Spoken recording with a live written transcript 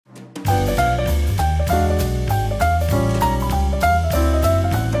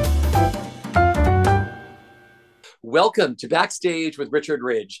Welcome to Backstage with Richard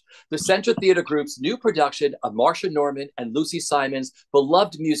Ridge, the Central Theater Group's new production of Marsha Norman and Lucy Simon's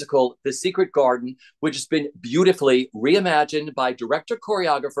beloved musical, The Secret Garden, which has been beautifully reimagined by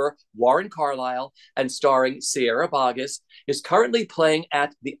director-choreographer Warren Carlyle and starring Sierra Boggess, is currently playing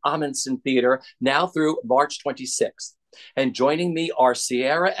at the Ahmanson Theater now through March 26th. And joining me are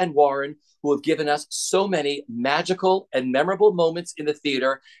Sierra and Warren, who have given us so many magical and memorable moments in the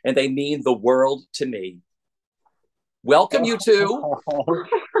theater, and they mean the world to me. Welcome, you two.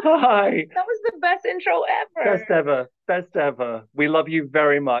 Hi. That was the best intro ever. Best ever. Best ever. We love you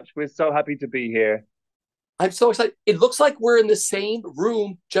very much. We're so happy to be here. I'm so excited. It looks like we're in the same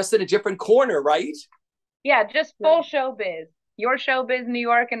room, just in a different corner, right? Yeah, just full showbiz. Your showbiz New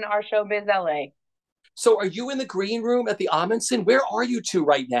York and our showbiz LA. So are you in the green room at the Ahmanson? Where are you two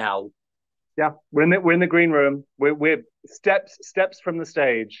right now? Yeah, we're in the green room. We're steps from the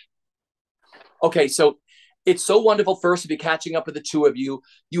stage. Okay, so it's so wonderful first to be catching up with the two of you.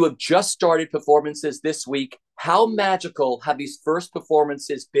 You have just started performances this week. How magical have these first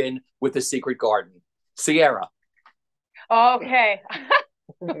performances been with The Secret Garden? Sierra. Okay.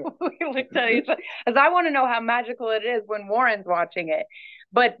 We tell you, because I want to know how magical it is when Warren's watching it.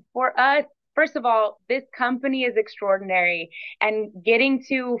 But for us, first of all, this company is extraordinary, and getting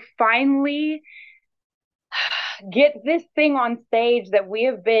to finally get this thing on stage that we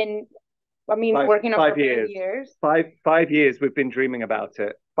have been working on for 5 years. 5 years we've been dreaming about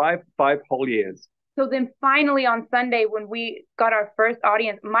it. Five whole years. So then finally on Sunday, when we got our first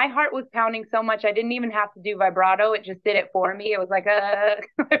audience, my heart was pounding so much I didn't even have to do vibrato. It just did it for me. It was like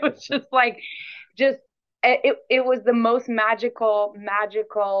it was just like it was the most magical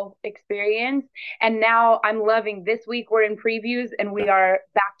experience. And now I'm loving this week. We're in previews and we are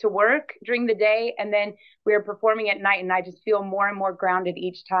back to work during the day, and then we're performing at night, and I just feel more and more grounded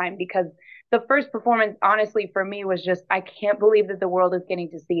each time, because the first performance, honestly, for me was just, I can't believe that the world is getting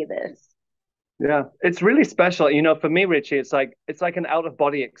to see this. Yeah, it's really special. You know, for me, Richie, it's like an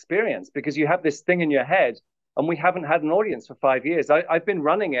out-of-body experience, because you have this thing in your head, and we haven't had an audience for 5 years. I've been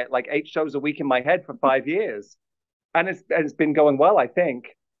running it like 8 shows a week in my head for 5 years, and it's been going well, I think.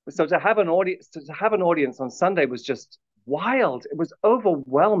 So to have an audience on Sunday was just wild. It was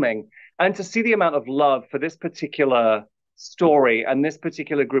overwhelming, and to see the amount of love for this particular story and this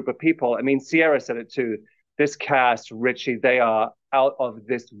particular group of people. I mean, Sierra said it too. This cast, Richie, they are out of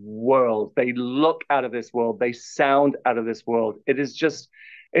this world. They look out of this world. They sound out of this world.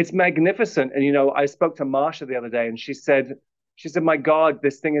 It's magnificent. And, you know, I spoke to Marsha the other day, and she said, my God,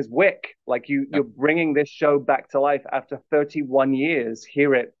 this thing is Wick. Like you're bringing this show back to life after 31 years.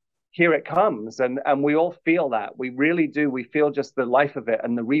 Here it comes. And we all feel that. We really do. We feel just the life of it,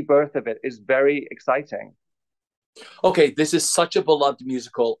 and the rebirth of it is very exciting. Okay, this is such a beloved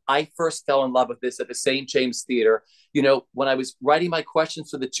musical. I first fell in love with this at the St. James Theater. You know, when I was writing my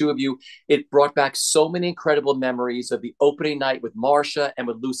questions for the two of you, it brought back so many incredible memories of the opening night with Marsha and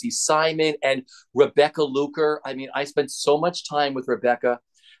with Lucy Simon and Rebecca Luker. I mean, I spent so much time with Rebecca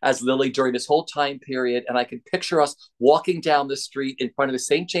as Lily during this whole time period, and I can picture us walking down the street in front of the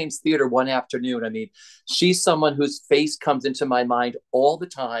St. James Theater one afternoon. I mean, she's someone whose face comes into my mind all the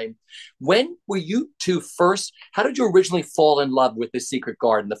time. When were you two first? How did you originally fall in love with The Secret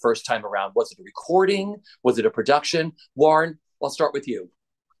Garden the first time around? Was it a recording? Was it a production? Warren, I'll start with you.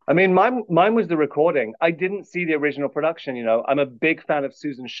 I mean, mine was the recording. I didn't see the original production. You know, I'm a big fan of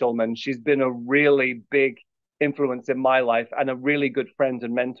Susan Schulman. She's been a really big influence in my life and a really good friend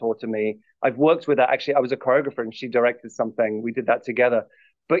and mentor to me. I've worked with her. Actually, I was a choreographer and she directed something. We did that together.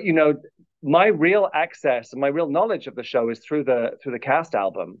 But, you know, my real access and my real knowledge of the show is through the cast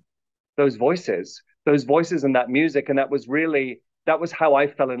album. Those voices and that music. And that was how I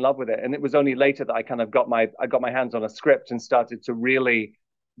fell in love with it. And it was only later that I kind of got my hands on a script and started to really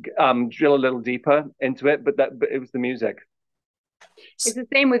drill a little deeper into it. But it was the music. It's the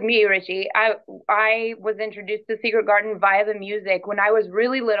same with me, Richie. I was introduced to Secret Garden via the music. When I was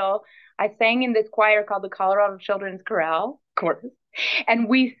really little, I sang in this choir called the Colorado Children's Chorale, chorus, and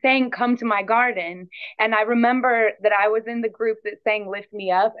we sang "Come to My Garden." And I remember that I was in the group that sang "Lift Me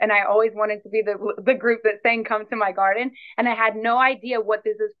Up," and I always wanted to be the group that sang "Come to My Garden," and I had no idea what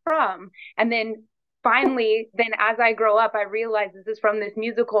this is from. And then finally, as I grow up, I realized this is from this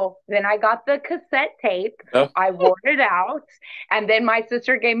musical. Then I got the cassette tape. Oh. I wore it out. And then my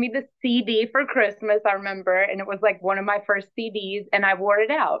sister gave me the CD for Christmas, I remember. And it was like one of my first CDs, and I wore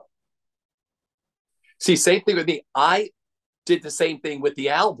it out. See, same thing with me. I did the same thing with the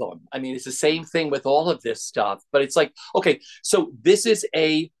album. I mean, it's the same thing with all of this stuff. But it's like, okay, so this is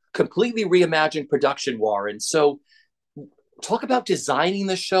a completely reimagined production, Warren. So talk about designing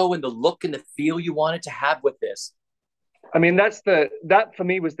the show and the look and the feel you wanted to have with this. I mean, that for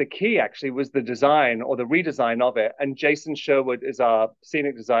me was the key, actually, was the design or the redesign of it. And Jason Sherwood is our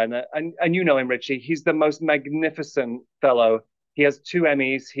scenic designer. And you know him, Richie. He's the most magnificent fellow. He has 2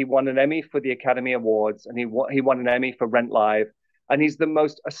 Emmys. He won an Emmy for the Academy Awards, and he won an Emmy for Rent Live. And he's the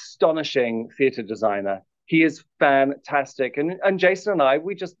most astonishing theater designer. He is fantastic. And Jason and I,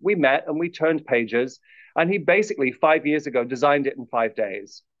 we met and we turned pages. And he basically 5 years ago designed it in 5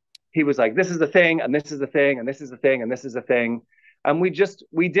 days. He was like, this is the thing, and this is the thing, and this is the thing, and this is the thing. And we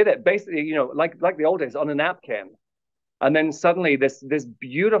did it basically, like the old days on a napkin. And then suddenly this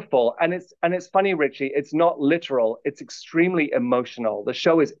beautiful, and it's funny, Richie, it's not literal, it's extremely emotional. The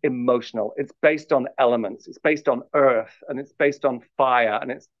show is emotional. It's based on elements, it's based on earth, and it's based on fire, and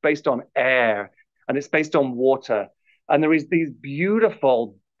it's based on air, and it's based on water. And there is these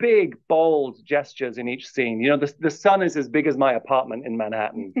beautiful, big, bold gestures in each scene. The sun is as big as my apartment in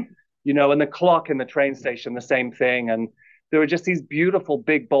Manhattan. And the clock in the train station, the same thing. And there are just these beautiful,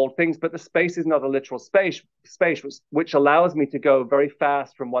 big, bold things, but the space is not a literal space, which allows me to go very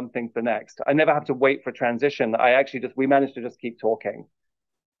fast from one thing to the next. I never have to wait for transition. We managed to just keep talking.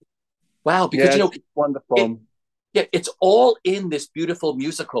 Wow, because it's wonderful. It's all in this beautiful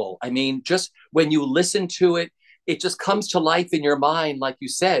musical. I mean, just when you listen to it, it just comes to life in your mind, like you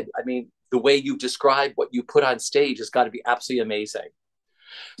said. I mean, the way you describe what you put on stage has got to be absolutely amazing.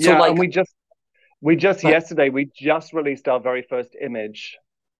 So, and yesterday, we just released our very first image.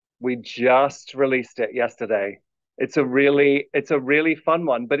 We just released it yesterday. It's a really fun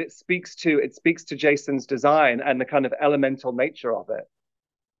one, but it speaks to Jason's design and the kind of elemental nature of it.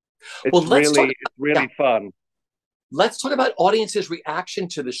 It's really fun. Let's talk about audiences' reaction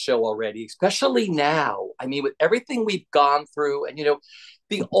to the show already, especially now. I mean, with everything we've gone through, and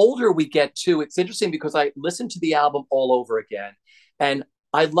the older we get too, it's interesting because I listened to the album all over again, and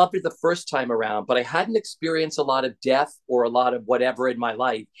I loved it the first time around, but I hadn't experienced a lot of death or a lot of whatever in my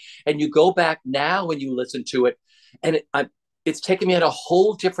life. And you go back now when you listen to it, and it's taken me on a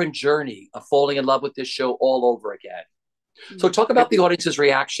whole different journey of falling in love with this show all over again. So talk about the audience's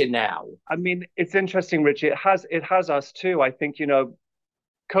reaction now. I mean, it's interesting, Richie. It has us too. I think,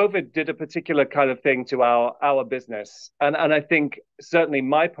 COVID did a particular kind of thing to our business. And I think certainly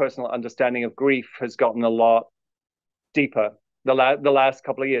my personal understanding of grief has gotten a lot deeper the last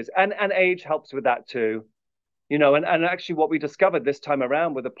couple of years. And age helps with that too. And actually what we discovered this time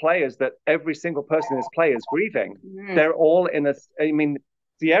around with the play is that every single person in this play is grieving. They're all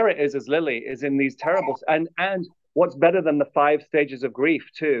Sierra is as Lily is in these terrible, and what's better than the 5 stages of grief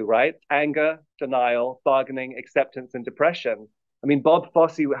too, right? Anger, denial, bargaining, acceptance, and depression. I mean, Bob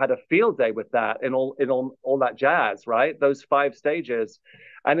Fosse had a field day with that in all that jazz, right? Those 5 stages.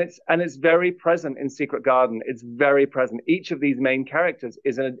 And it's very present in Secret Garden. It's very present. Each of these main characters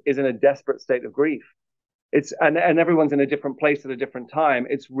is in a desperate state of grief. And everyone's in a different place at a different time.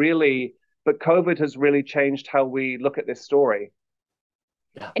 But COVID has really changed how we look at this story.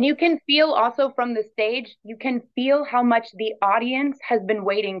 Yeah. And you can feel also from the stage, you can feel how much the audience has been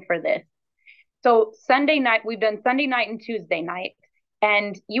waiting for this. So Sunday night, we've done Sunday night and Tuesday night.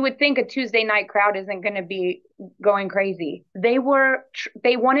 And you would think a Tuesday night crowd isn't going to be going crazy. They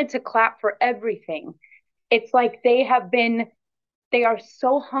wanted to clap for everything. It's like they are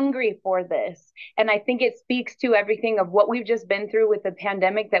so hungry for this. And I think it speaks to everything of what we've just been through with the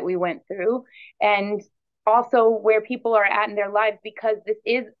pandemic that we went through. And also where people are at in their lives, because this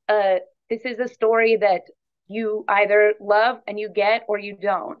is a story that you either love and you get or you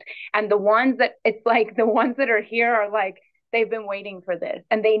don't. And the ones that are here are like, they've been waiting for this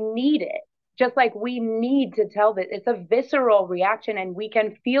and they need it. Just like we need to tell this. It's a visceral reaction and we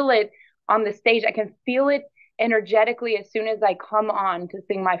can feel it on the stage. I can feel it energetically as soon as I come on to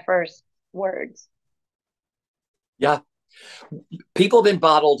sing my first words. Yeah. People have been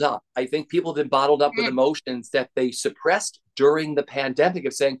bottled up. I think people have been bottled up with emotions that they suppressed during the pandemic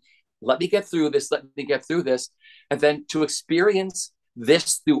of saying, let me get through this. And then to experience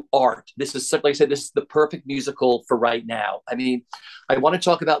this through art. This is, like I said, this is the perfect musical for right now. I mean, I want to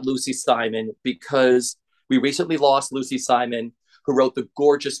talk about Lucy Simon because we recently lost Lucy Simon, who wrote the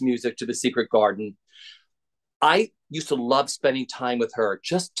gorgeous music to The Secret Garden. I used to love spending time with her,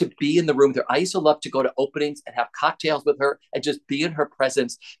 just to be in the room with her. I used to love to go to openings and have cocktails with her and just be in her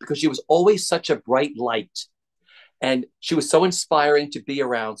presence because she was always such a bright light. And she was so inspiring to be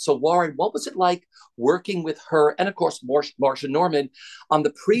around. So Warren, what was it like working with her and of course, Marsha Norman on the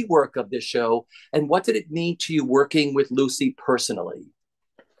pre-work of this show? And what did it mean to you working with Lucy personally?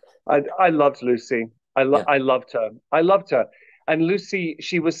 I loved Lucy. I loved her. And Lucy,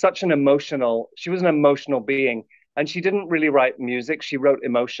 she was an emotional being. And she didn't really write music. She wrote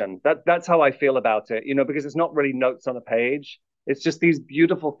emotion. That's how I feel about it, because it's not really notes on a page. It's just these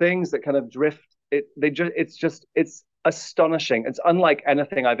beautiful things that kind of drift. It's astonishing. It's unlike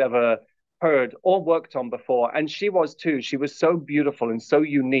anything I've ever heard or worked on before. And she was too. She was so beautiful and so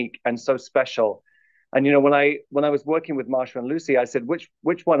unique and so special. And when I was working with Marsha and Lucy, I said,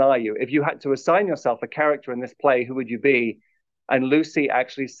 which one are you? If you had to assign yourself a character in this play, who would you be? And Lucy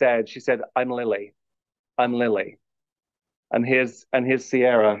actually said, I'm Lily. I'm Lily. And here's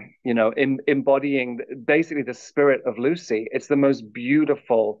Sierra, embodying basically the spirit of Lucy. It's the most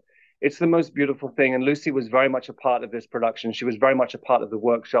beautiful thing. And Lucy was very much a part of this production. She was very much a part of the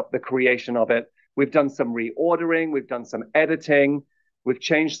workshop, the creation of it. We've done some reordering, we've done some editing, we've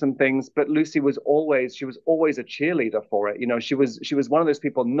changed some things, but Lucy was always a cheerleader for it. She was one of those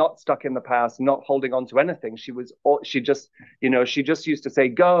people not stuck in the past, not holding on to anything. She just used to say,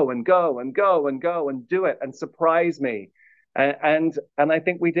 go and go and go and go and do it and surprise me. And I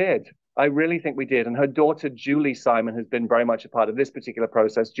think we did. I really think we did. And her daughter, Julie Simon, has been very much a part of this particular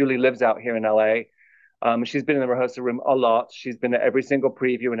process. Julie lives out here in LA. She's been in the rehearsal room a lot. She's been at every single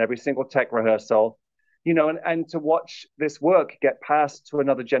preview and every single tech rehearsal, and to watch this work get passed to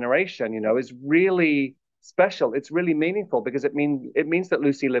another generation, is really special. It's really meaningful because it means that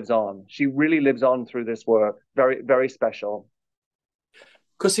Lucy lives on. She really lives on through this work. Very, very special.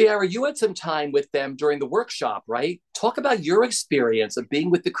 Because Sierra, you had some time with them during the workshop, right? Talk about your experience of being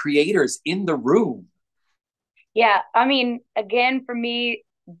with the creators in the room. Yeah, I mean, again, for me,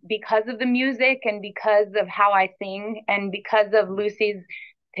 because of the music and because of how I sing and because of Lucy's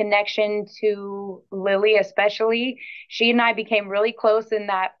connection to Lily, especially, she and I became really close in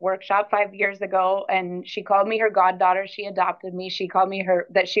that workshop 5 years ago. And she called me her goddaughter. She adopted me. She called me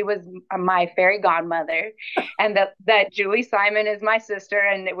that she was my fairy godmother, and that Julie Simon is my sister.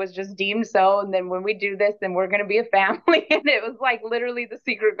 And it was just deemed so. And then when we do this, then we're going to be a family. And it was like literally the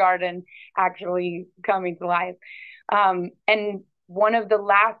Secret Garden actually coming to life. And one of the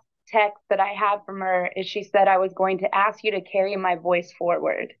last text that I have from her is she said, I was going to ask you to carry my voice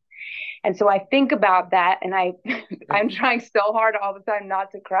forward. And so I think about that, and I'm trying so hard all the time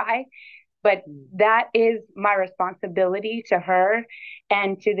not to cry, but that is my responsibility to her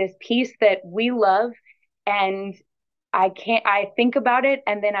and to this piece that we love. And I think about it,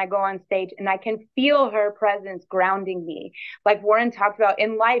 and then I go on stage and I can feel her presence grounding me. Like Warren talked about,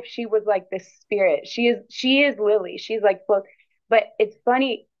 in life, she was like this spirit. She is Lily. She's like, look, but it's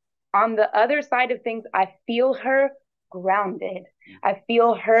funny, on the other side of things, I feel her grounded. I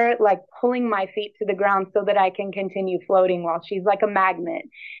feel her like pulling my feet to the ground so that I can continue floating while she's like a magnet.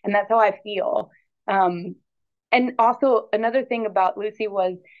 And that's how I feel. And also another thing about Lucy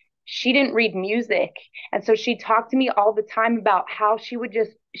was she didn't read music. And so she talked to me all the time about how she would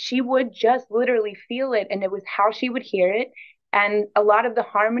just literally feel it. And it was how she would hear it. And a lot of the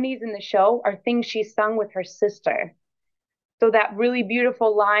harmonies in the show are things she sung with her sister. So that really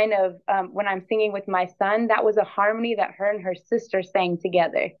beautiful line of when I'm singing with my son, that was a harmony that her and her sister sang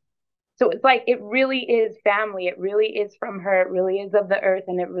together. So it's like, it really is family. It really is from her. It really is of the earth.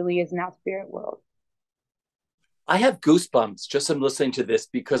 And it really is now spirit world. I have goosebumps just from listening to this,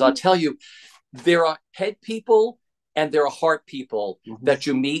 because I'll tell you, there are head people and there are heart people that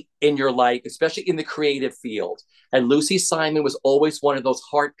you meet in your life, especially in the creative field. And Lucy Simon was always one of those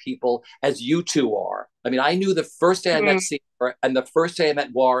heart people, as you two are. I mean, I knew the first day I met Sierra and the first day I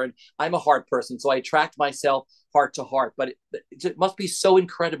met Warren. I'm a heart person, so I attract myself heart to heart. But it must be so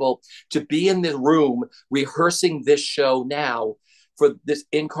incredible to be in the room rehearsing this show now for this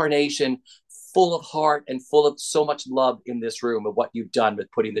incarnation, full of heart and full of so much love in this room of what you've done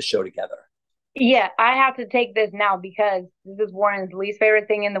with putting the show together. Yeah, I have to take this now because this is Warren's least favorite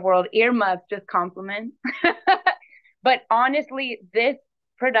thing in the world. Earmuffs, just compliment. But honestly, this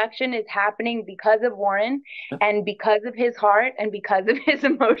production is happening because of Warren and because of his heart and because of his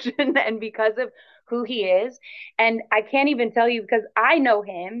emotion and because of who he is. And I can't even tell you, because I know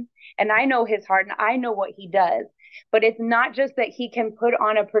him and I know his heart and I know what he does. But it's not just that he can put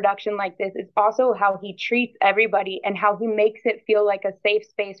on a production like this. It's also how he treats everybody and how he makes it feel like a safe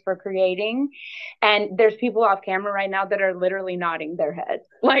space for creating. And there's people off camera right now that are literally nodding their heads.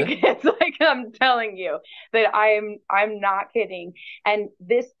 Like, it's like, I'm telling you that I'm not kidding. And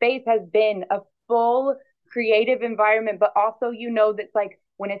this space has been a full creative environment, but also, that's like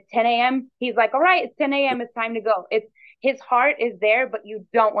when it's 10 a.m., he's like, all right, it's 10 a.m. It's time to go. His heart is there, but you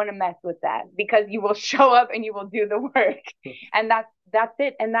don't want to mess with that because you will show up and you will do the work. And that's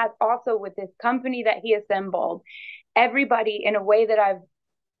it. And that's also with this company that he assembled, everybody in a way that I've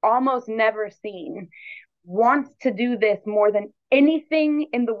almost never seen. wants to do this more than anything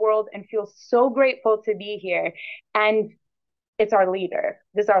in the world and feels so grateful to be here. And it's our leader.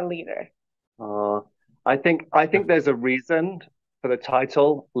 This is our leader. I think there's a reason for the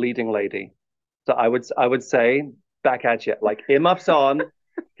title leading lady. So I would say back at you, like earmuffs on,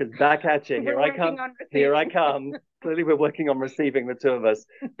 because back at you. Here I come. Here I come. Clearly, we're working on receiving, the two of us.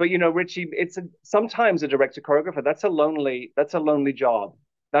 But Richie, sometimes a director choreographer. That's a lonely job.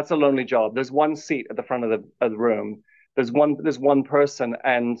 That's a lonely job. There's one seat at the front of the room. There's one person,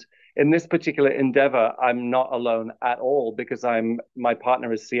 and in this particular endeavor, I'm not alone at all because my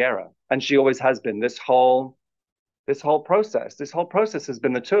partner is Sierra, and she always has been. This whole process has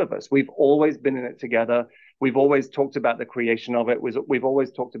been the two of us. We've always been in it together. We've always talked about the creation of it. We've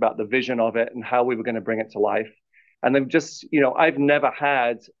always talked about the vision of it and how we were going to bring it to life. And then just, I've never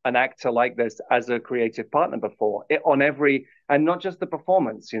had an actor like this as a creative partner before. And not just the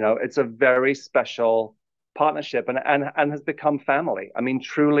performance, it's a very special partnership and has become family. I mean,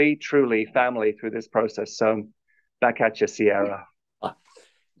 truly, truly family through this process. So back at you, Sierra.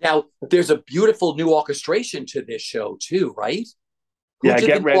 Now, there's a beautiful new orchestration to this show too, right? Who did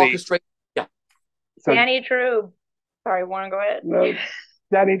get ready. Yeah. So, Danny Trube. Sorry, want to go ahead? No,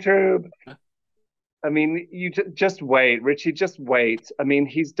 Danny Trube. I mean, you just wait, Richie, just wait. I mean,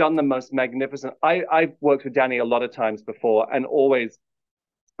 he's done the most magnificent. I've worked with Danny a lot of times before, and always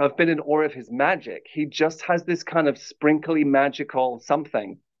I've been in awe of his magic. He just has this kind of sprinkly, magical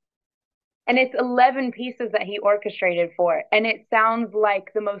something. And it's 11 pieces that he orchestrated for. And it sounds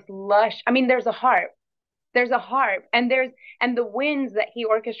like the most lush. I mean, there's a harp. And the winds that he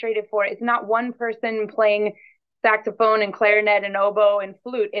orchestrated for. It's not one person playing saxophone and clarinet and oboe and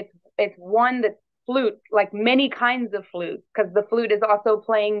flute. It's one that's flute, like many kinds of flute, because the flute is also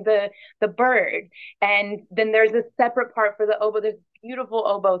playing the bird. And then there's a separate part for the oboe. There's beautiful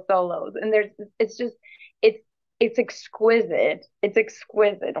oboe solos. And it's exquisite. It's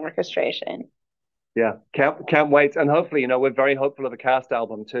exquisite orchestration. Yeah, can't wait. And hopefully, we're very hopeful of a cast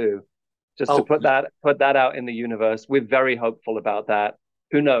album too. Just to put that out in the universe. We're very hopeful about that.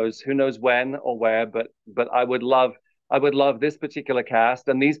 Who knows when or where, but I would love this particular cast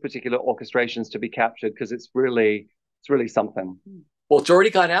and these particular orchestrations to be captured because it's really something. Well, it's already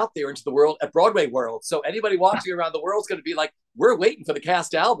gone out there into the world at BroadwayWorld. So anybody watching around the world is going to be like, we're waiting for the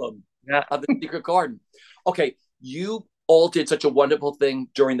cast album of The Secret Garden. Okay, you all did such a wonderful thing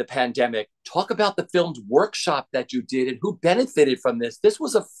during the pandemic. Talk about the filmed workshop that you did and who benefited from this. This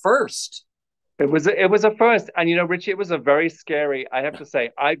was a first. It was a first. And, Richie, it was a very scary, I have to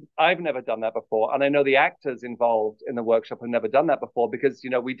say, I've never done that before. And I know the actors involved in the workshop have never done that before because,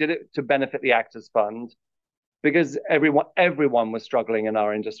 we did it to benefit the Actors Fund because everyone was struggling in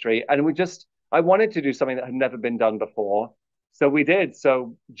our industry. And I wanted to do something that had never been done before. So we did.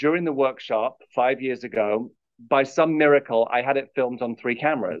 So during the workshop 5 years ago, by some miracle, I had it filmed on 3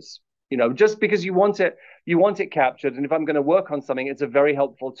 cameras, just because you want it captured. And if I'm going to work on something, it's a very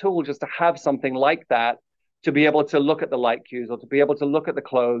helpful tool just to have something like that, to be able to look at the light cues or to be able to look at the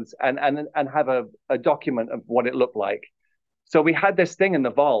clothes and have a document of what it looked like. So we had this thing in the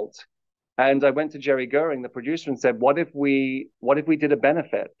vault. And I went to Jerry Goering, the producer, and said, what if we did a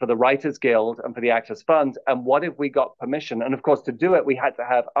benefit for the Writers Guild and for the Actors Fund? And what if we got permission? And of course, to do it, we had to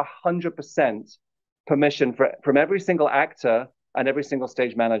have 100% permission from every single actor and every single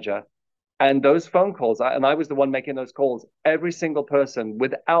stage manager. And those phone calls, and I was the one making those calls, every single person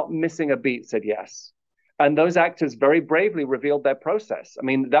without missing a beat said yes. And those actors very bravely revealed their process. I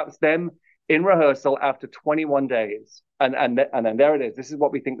mean, that was them in rehearsal after 21 days. And then there it is. This is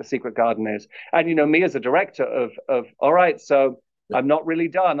what we think The Secret Garden is. And, me as a director of all right, so I'm not really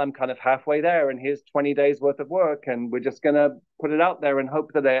done. I'm kind of halfway there. And here's 20 days worth of work. And we're just going to put it out there and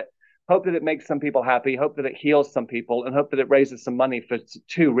hope that it makes some people happy, hope that it heals some people, and hope that it raises some money for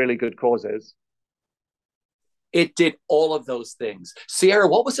 2 really good causes. It did all of those things. Sierra,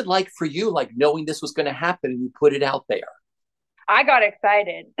 what was it like for you, like knowing this was going to happen and you put it out there? I got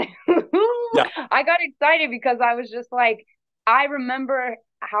excited. Yeah. I got excited because I was just like, I remember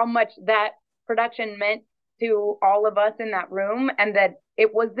how much that production meant to all of us in that room, and that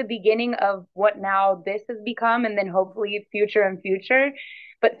it was the beginning of what now this has become, and then hopefully future and future.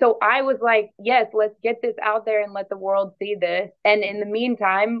 But so I was like, yes, let's get this out there and let the world see this. And in the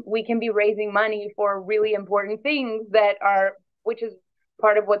meantime, we can be raising money for really important things which is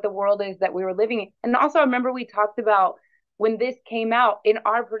part of what the world is that we were living in. And also, I remember we talked about when this came out in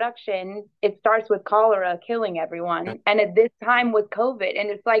our production, it starts with cholera killing everyone. And at this time was COVID.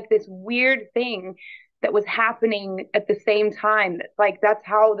 And it's like this weird thing that was happening at the same time. Like, that's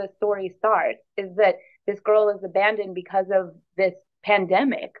how the story starts, is that this girl is abandoned because of this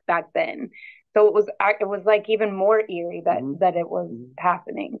pandemic back then. So it was like even more eerie that it was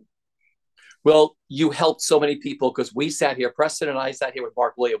happening. Well, you helped so many people because we sat here, Preston and I sat here with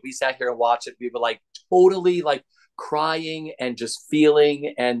Mark William. We sat here and watched it. We were like totally like crying and just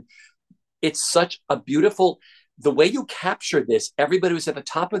feeling. And it's such a beautiful, the way you capture this, everybody was at the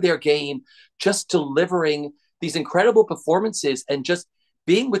top of their game, just delivering these incredible performances and just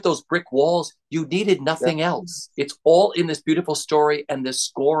being with those brick walls. You needed nothing else. It's all in this beautiful story and this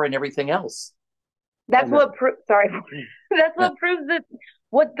score and everything else. That's what sorry. That's what proves that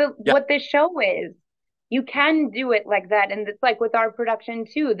what this show is. You can do it like that. And it's like with our production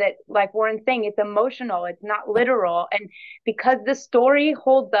too, that like Warren's saying, it's emotional, it's not literal. And because the story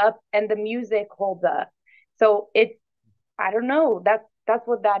holds up and the music holds up. So it's, I don't know, that's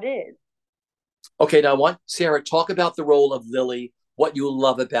what that is. Okay, now I want Sarah, talk about the role of Lily, what you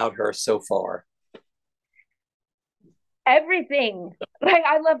love about her so far. Everything. Like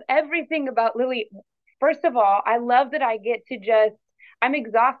I love everything about Lily. First of all, I love that I get to just, I'm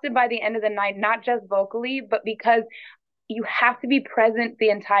exhausted by the end of the night, not just vocally, but because you have to be present the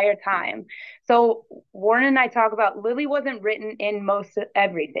entire time. So Warren and I talk about Lily wasn't written in most of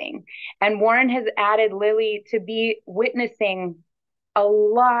everything. And Warren has added Lily to be witnessing a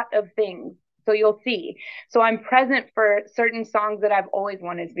lot of things. So you'll see. So I'm present for certain songs that I've always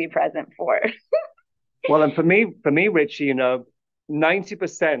wanted to be present for. Well, and for me, Richie, you know,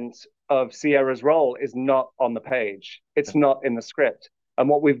 90% of Sierra's role is not on the page. It's not in the script. And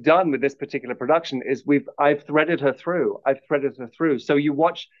what we've done with this particular production is I've threaded her through. I've threaded her through. So you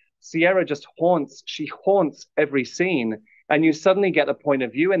watch Sierra just she haunts every scene, and you suddenly get a point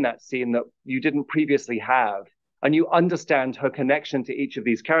of view in that scene that you didn't previously have. And you understand her connection to each of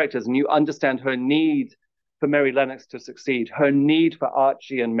these characters, and you understand her need for Mary Lennox to succeed, her need for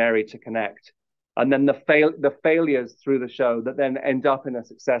Archie and Mary to connect. And then the failures through the show that then end up in a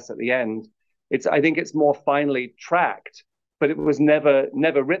success at the end. I think it's more finely tracked, but it was never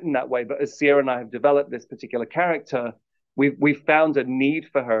written that way. But as Sierra and I have developed this particular character, we've found a need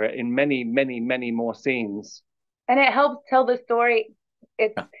for her in many, many, many more scenes. And it helps tell the story.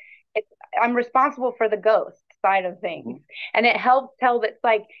 I'm responsible for the ghost side of things. And it helps tell that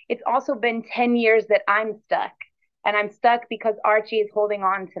it's also been 10 years that I'm stuck. And I'm stuck because Archie is holding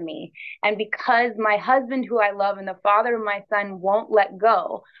on to me. And because my husband, who I love, and the father of my son won't let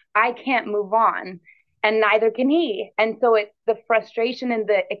go, I can't move on. And neither can he. And so it's the frustration and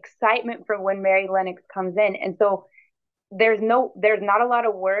the excitement for when Mary Lennox comes in. And so there's not a lot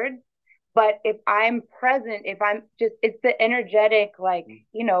of words, but if I'm present, it's the energetic,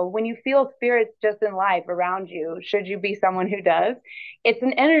 when you feel spirits just in life around you, should you be someone who does, it's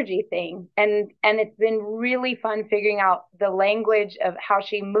an energy thing. And it's been really fun figuring out the language of how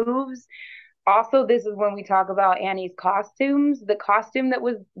she moves. Also, this is when we talk about Annie's costumes, the costume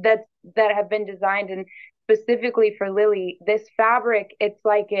that have been designed, and specifically for Lily, this fabric, it's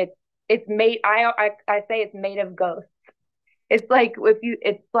made, I say it's made of ghosts. It's like,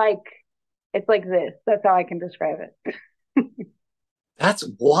 it's like this. That's how I can describe it. That's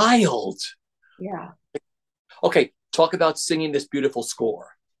wild. Yeah. Okay, talk about singing this beautiful score.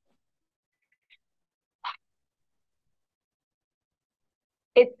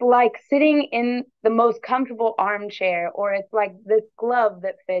 It's like sitting in the most comfortable armchair, or it's like this glove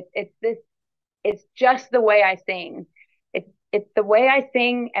that fits. It's just the way I sing. It's the way I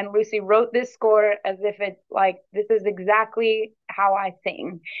sing, and Lucy wrote this score as if it's like, this is exactly how I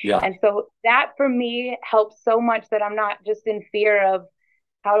sing. Yeah. And so that for me helps so much that I'm not just in fear of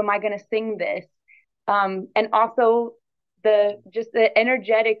how am I going to sing this. And also the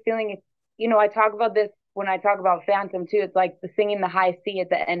energetic feeling. I talk about this when I talk about Phantom too. It's like the singing the high C at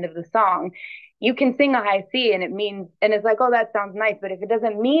the end of the song. You can sing a high C and it's like, oh, that sounds nice. But if it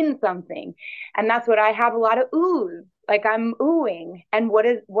doesn't mean something, and that's what I have a lot of oohs, like I'm oohing. And what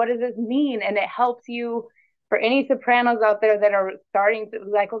does this mean? And it helps you, for any sopranos out there that are starting to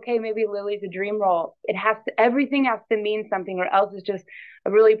like, okay, maybe Lily's a dream role. Everything has to mean something, or else it's just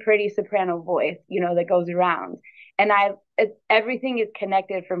a really pretty soprano voice, that goes around. And everything is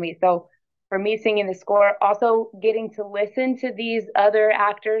connected for me. So for me, singing the score, also getting to listen to these other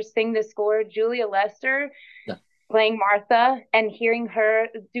actors sing the score, Julia Lester playing Martha, and hearing her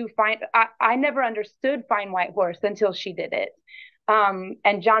do I never understood Fine White Horse until she did it.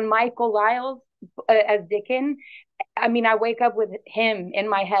 And John Michael Lyles as Dickon. I mean, I wake up with him in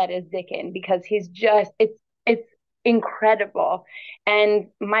my head as Dickon because he's just, it's incredible. And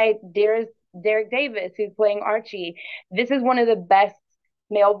my dearest Derek Davis, who's playing Archie, this is one of the best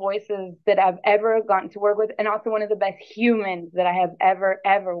male voices that I've ever gotten to work with, and also one of the best humans that I have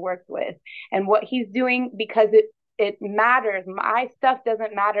ever worked with. And what he's doing, because it matters. My stuff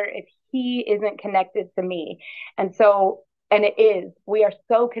doesn't matter if he isn't connected to me. And so, and it is, we are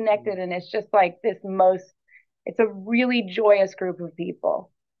so connected, and it's just like it's a really joyous group of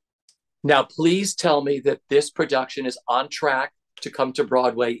people. Now, please tell me that this production is on track to come to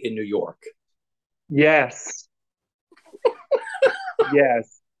Broadway in New York. Yes.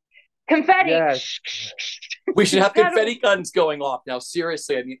 Yes. Confetti. Yes. We should have confetti guns going off. Now,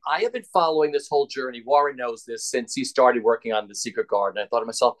 seriously, I mean, I have been following this whole journey. Warren knows this since he started working on The Secret Garden. I thought to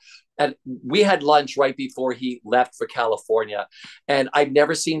myself, and we had lunch right before he left for California. And I've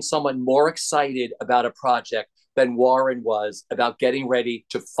never seen someone more excited about a project than Warren was about getting ready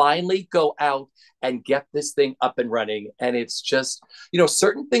to finally go out and get this thing up and running. And it's just,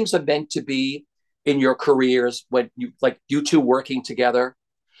 certain things are meant to be in your careers when you two working together.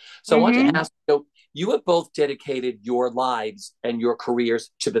 So I want to ask, you have both dedicated your lives and your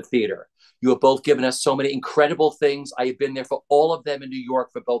careers to the theater. You have both given us so many incredible things. I have been there for all of them in New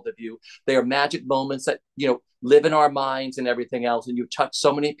York for both of you. They are magic moments that, live in our minds and everything else. And you've touched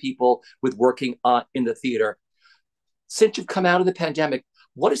so many people with working in the theater. Since you've come out of the pandemic,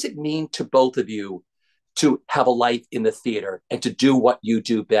 what does it mean to both of you to have a life in the theater and to do what you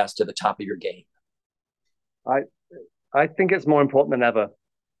do best at the top of your game? I think it's more important than ever.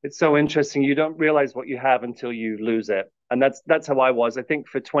 It's so interesting. You don't realize what you have until you lose it. And that's how I was. I think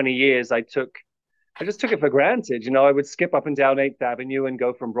for 20 years, I just took it for granted. I would skip up and down 8th Avenue and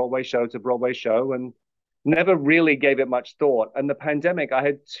go from Broadway show to Broadway show and never really gave it much thought. And the pandemic, I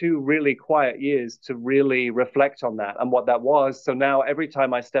had 2 really quiet years to really reflect on that and what that was. So now every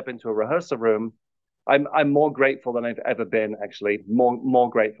time I step into a rehearsal room, I'm more grateful than I've ever been, actually, more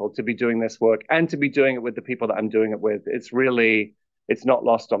grateful to be doing this work and to be doing it with the people that I'm doing it with. It's not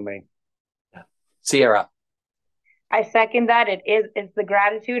lost on me. Sierra. I second that. It's the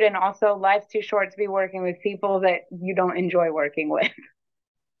gratitude, and also life's too short to be working with people that you don't enjoy working with.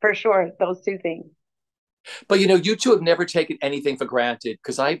 For sure, those 2 things. But you two have never taken anything for granted,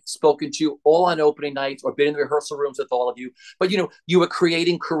 because I've spoken to you all on opening nights or been in the rehearsal rooms with all of you. But you were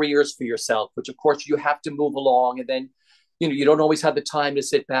creating careers for yourself, which of course you have to move along. And then, you don't always have the time to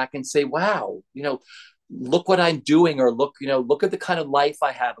sit back and say, wow, look what I'm doing, or look at the kind of life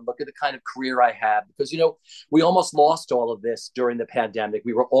I have, and look at the kind of career I have. Because, we almost lost all of this during the pandemic.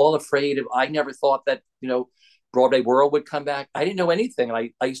 We were all afraid I never thought that, BroadwayWorld would come back. I didn't know anything.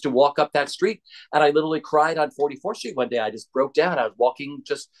 And I used to walk up that street, and I literally cried on 44th Street one day. I just broke down. I was walking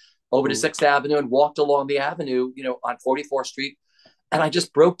just over to 6th Avenue and walked along the avenue, on 44th Street. And I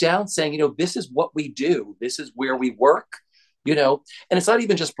just broke down saying, this is what we do. This is where we work, and it's not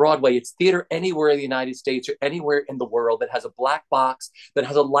even just Broadway. It's theater anywhere in the United States or anywhere in the world that has a black box, that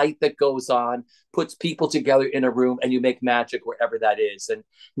has a light that goes on, puts people together in a room, and you make magic wherever that is. And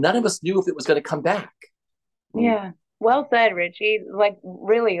none of us knew if it was going to come back. Yeah. Well said, Richie. Like,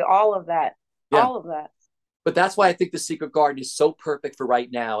 really, all of that. Yeah. All of that. But that's why I think The Secret Garden is so perfect for right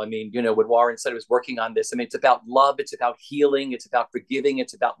now. I mean, when Warren said he was working on this, I mean, it's about love. It's about healing. It's about forgiving.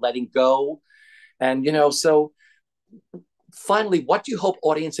 It's about letting go. And, so finally, what do you hope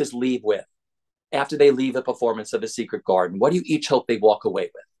audiences leave with after they leave the performance of The Secret Garden? What do you each hope they walk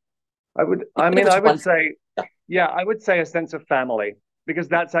away with? I would say a sense of family. Because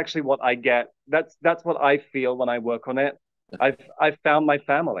that's actually what I get. That's what I feel when I work on it. I've found my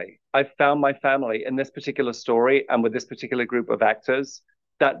family. I've found my family in this particular story and with this particular group of actors.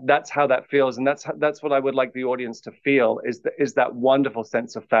 That's how that feels, and that's what I would like the audience to feel is that wonderful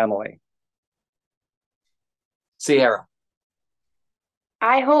sense of family. Sierra.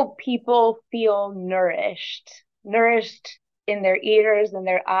 I hope people feel nourished in their ears and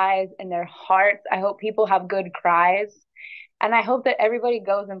their eyes and their hearts. I hope people have good cries. And I hope that everybody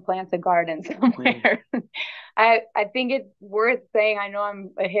goes and plants a garden somewhere. I think it's worth saying, I know I'm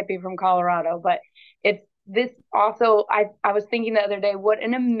a hippie from Colorado, but it's this also, I was thinking the other day, what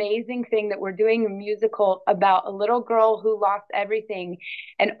an amazing thing that we're doing a musical about a little girl who lost everything.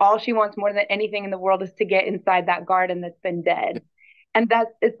 And all she wants more than anything in the world is to get inside that garden that's been dead. And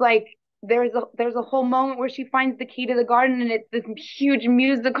it's like, there's a whole moment where she finds the key to the garden, and it's this huge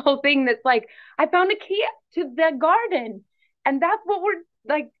musical thing that's like, I found a key to the garden. And that's what we're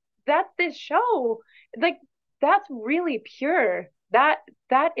like, that's this show. Like, that's really pure. That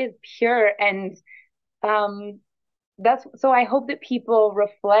is pure. And so I hope that people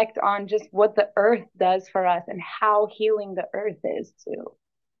reflect on just what the earth does for us and how healing the earth is too.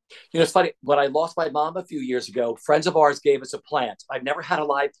 It's funny. When I lost my mom a few years ago, friends of ours gave us a plant. I've never had a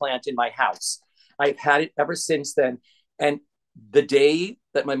live plant in my house. I've had it ever since then. And the day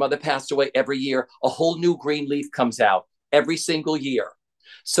that my mother passed away, every year, a whole new green leaf comes out every single year.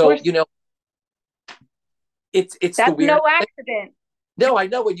 So, It's the That's weird. no accident. No, I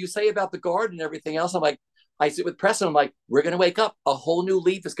know when you say about the garden and everything else, I'm like, I sit with Preston, I'm like, we're going to wake up. A whole new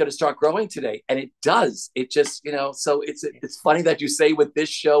leaf is going to start growing today. And it does. It just, so it's funny that you say with this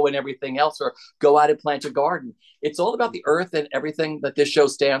show and everything else, or go out and plant a garden. It's all about the earth, and everything that this show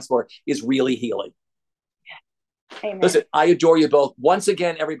stands for is really healing. Amen. Listen, I adore you both. Once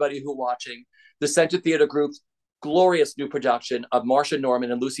again, everybody who watching, the Center Theater Group's glorious new production of Marsha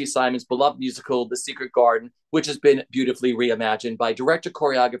Norman and Lucy Simon's beloved musical, The Secret Garden, which has been beautifully reimagined by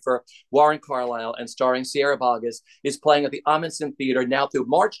director-choreographer Warren Carlyle and starring Sierra Boggess, is playing at the Ahmanson Theater now through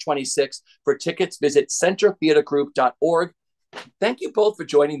March 26th. For tickets, visit centertheatergroup.org. Thank you both for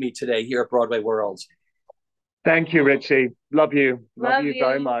joining me today here at Broadway World. Thank you, Richie. Love you. Love you you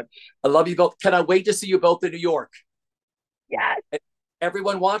very much. I love you both. Cannot wait to see you both in New York. Yes.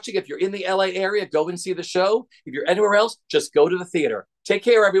 Everyone watching, if you're in the LA area, go and see the show. If you're anywhere else, just go to the theater. Take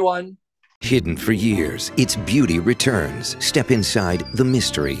care, everyone. Hidden for years, its beauty returns. Step inside the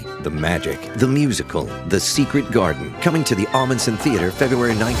mystery, the magic, the musical, The Secret Garden. Coming to the Ahmanson Theater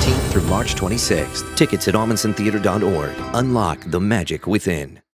February 19th through March 26th. Tickets at ahmansontheater.org. Unlock the magic within.